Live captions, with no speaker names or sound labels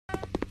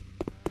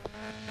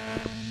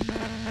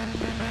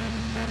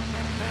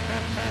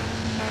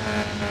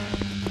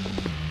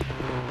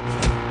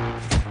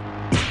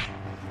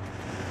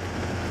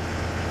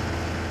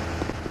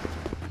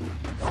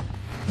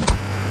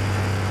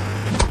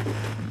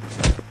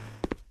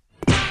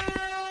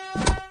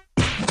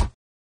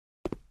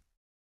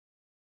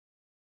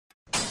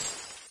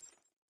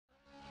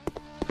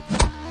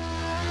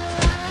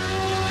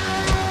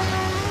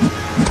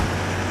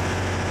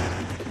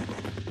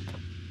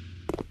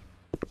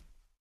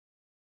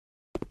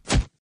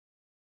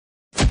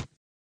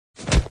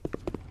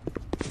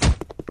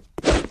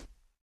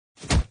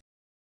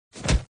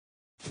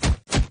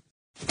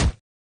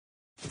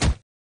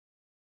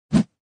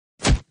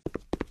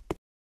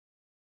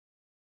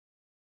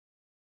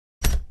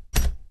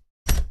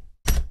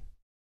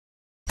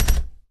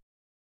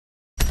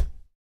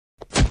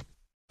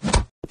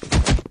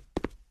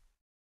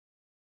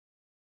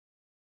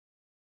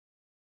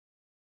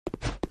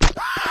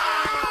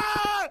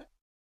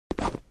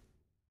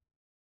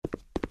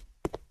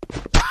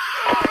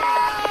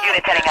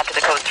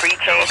Code 3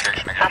 chase.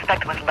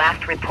 Suspect was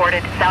last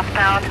reported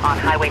southbound on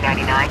Highway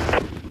 99.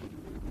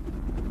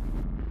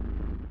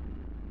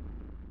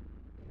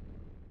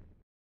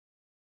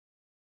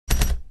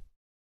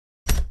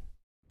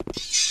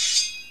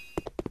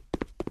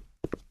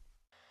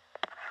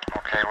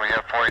 Okay, we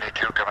have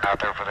 482 coming out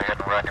there for the hit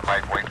and run. You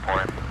might wait for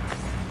him.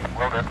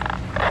 Will do.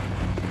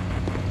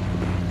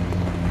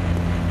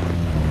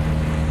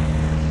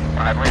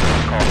 I'd wait for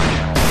the call for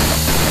channel.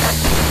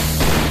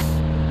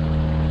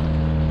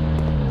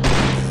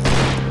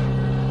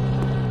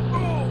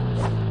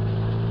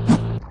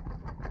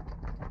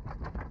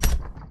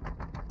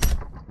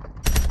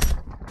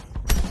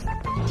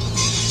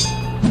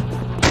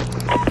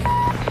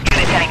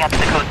 Unit heading up to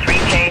the Code 3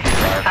 chase.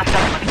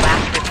 Suspect was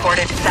last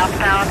reported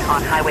southbound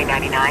on Highway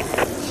 99.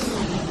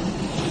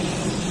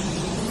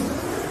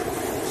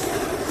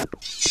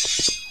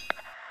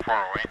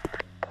 Forward.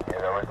 Yeah,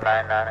 that was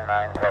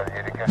 999, so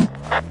Utica.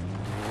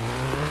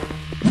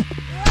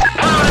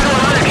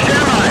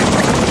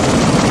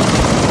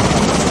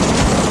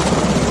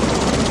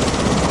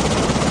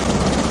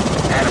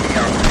 Adam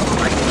Young.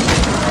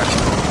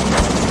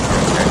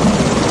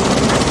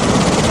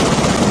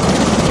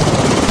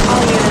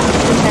 All units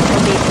to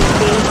Central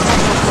BTC.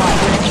 Central SWAT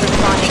units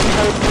responding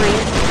Code 3.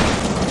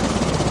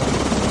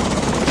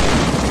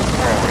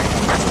 Forward.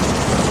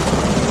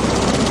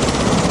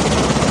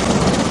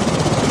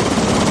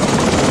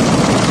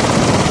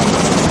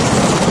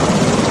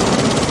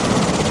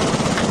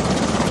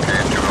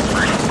 Okay,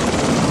 203.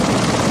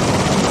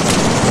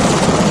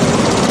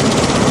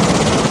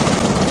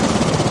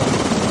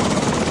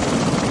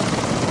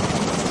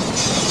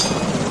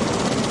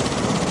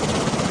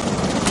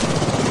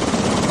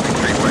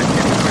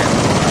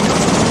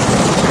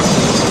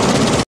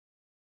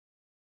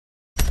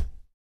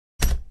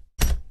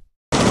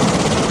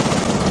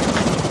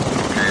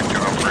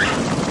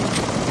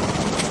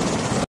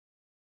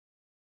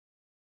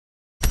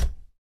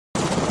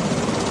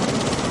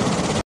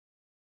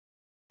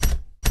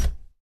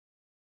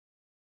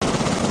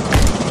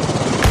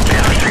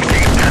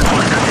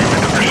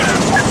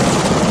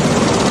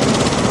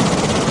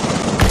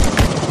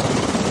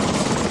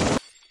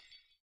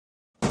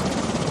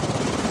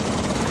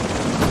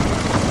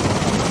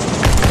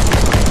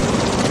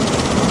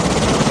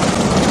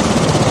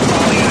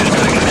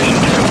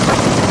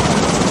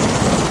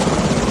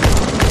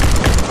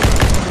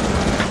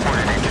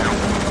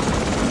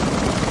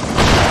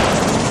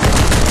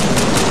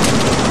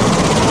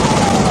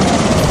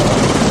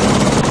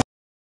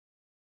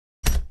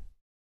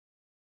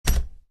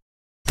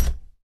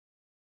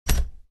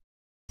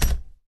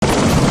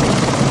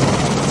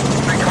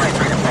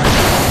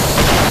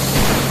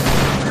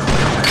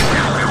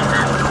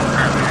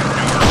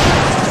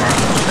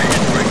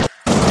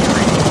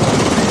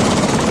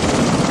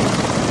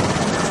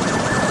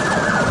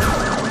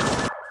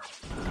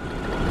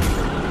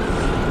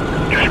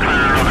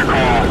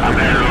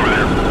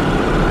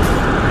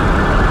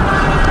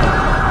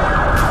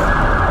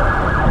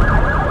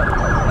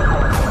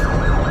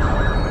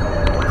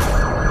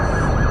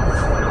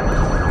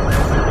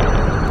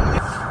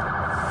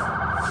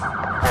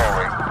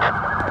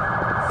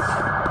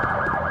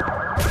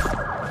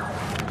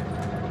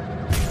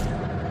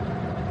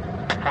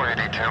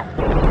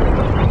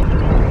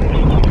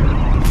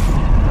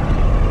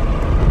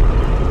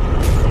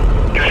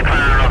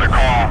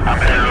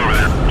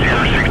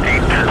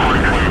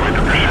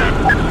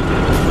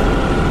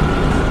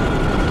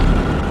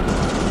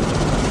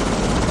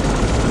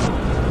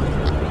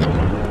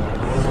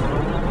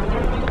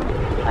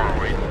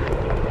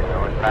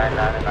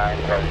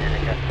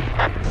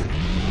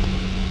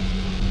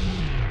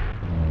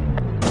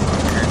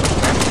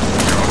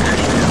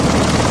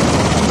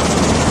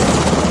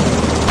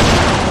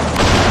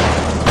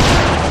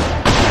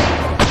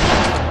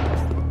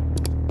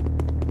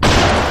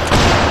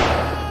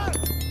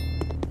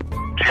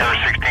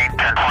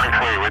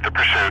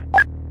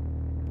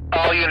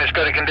 All units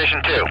go to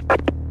condition 2.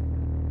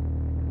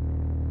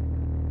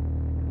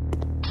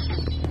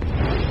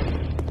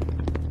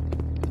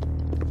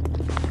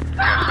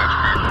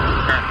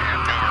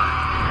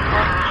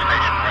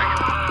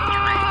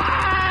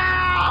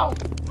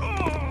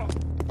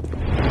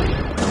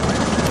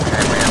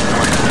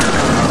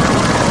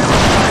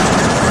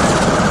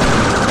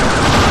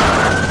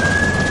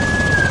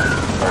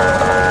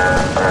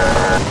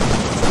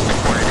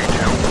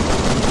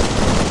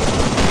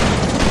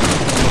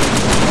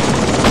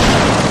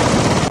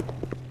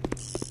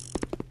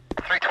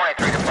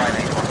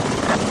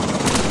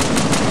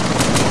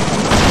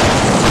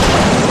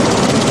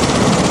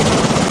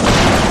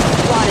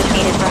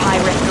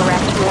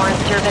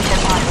 Service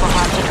and possible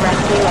hostage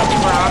rescue at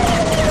Bronx.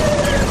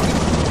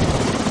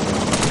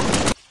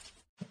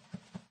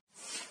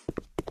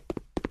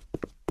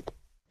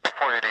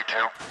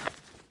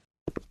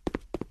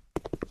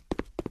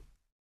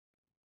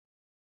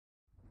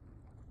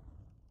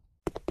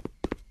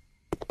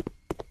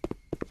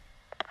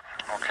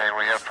 Okay,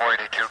 we have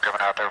 482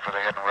 coming out there for the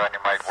hit and run. You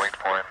might wait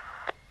for him.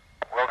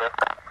 Will do.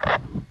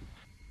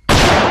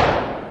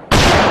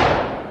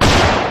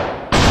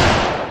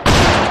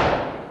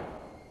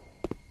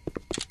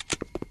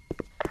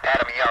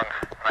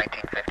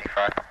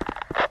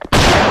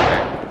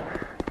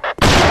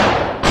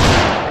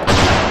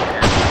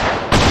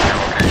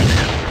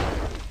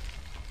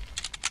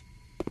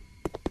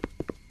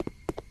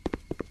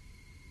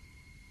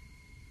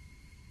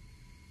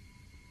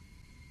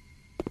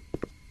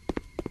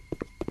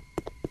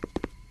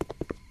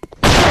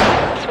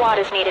 SWAT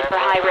is needed for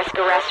high-risk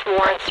arrest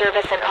warrant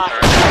service and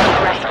possible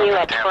rescue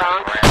at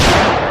Bronx.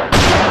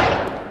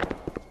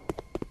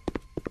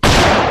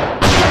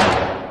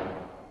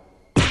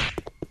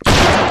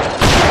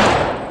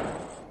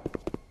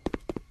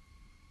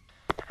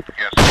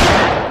 Yes,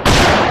 sir.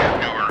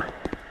 Newer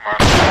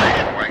model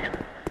station wagon.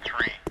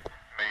 3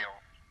 male.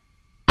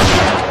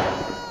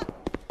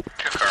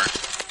 2 cars.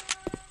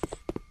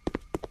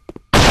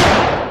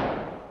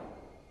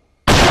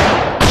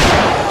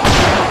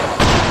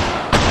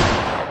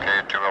 Okay,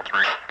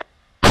 203.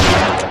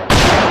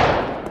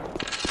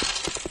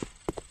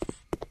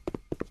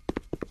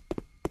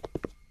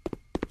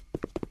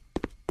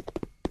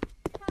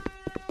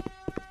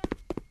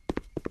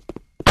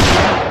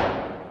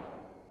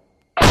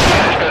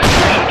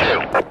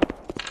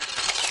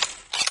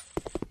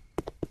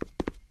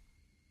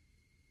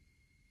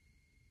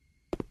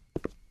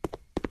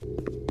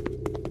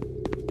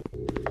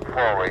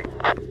 Forward.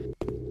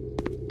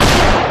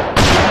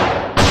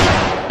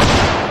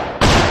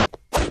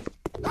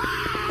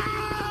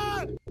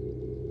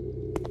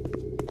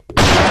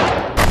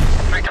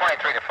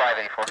 323 to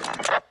 584.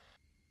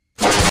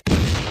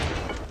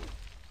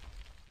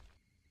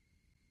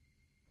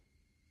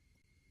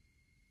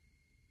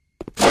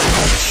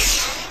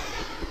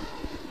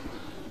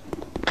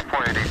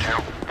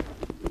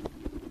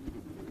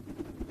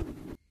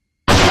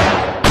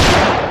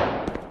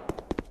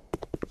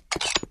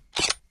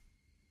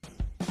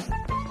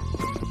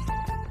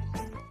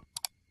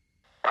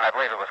 I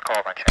believe it was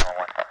called on channel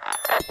 1.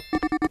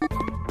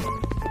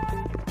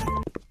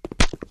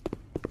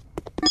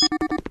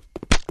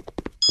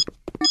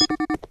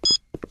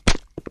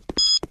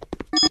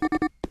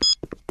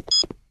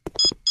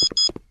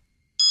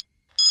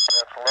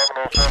 That's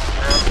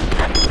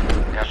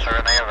 1107. Yes, sir,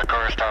 and they have the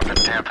car stopped at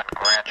 10th and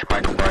Grant. You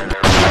might go by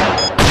there.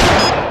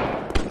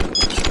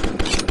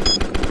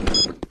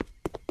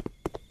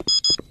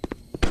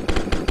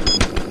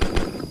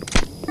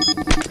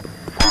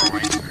 4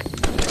 weeks.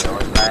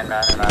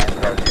 999.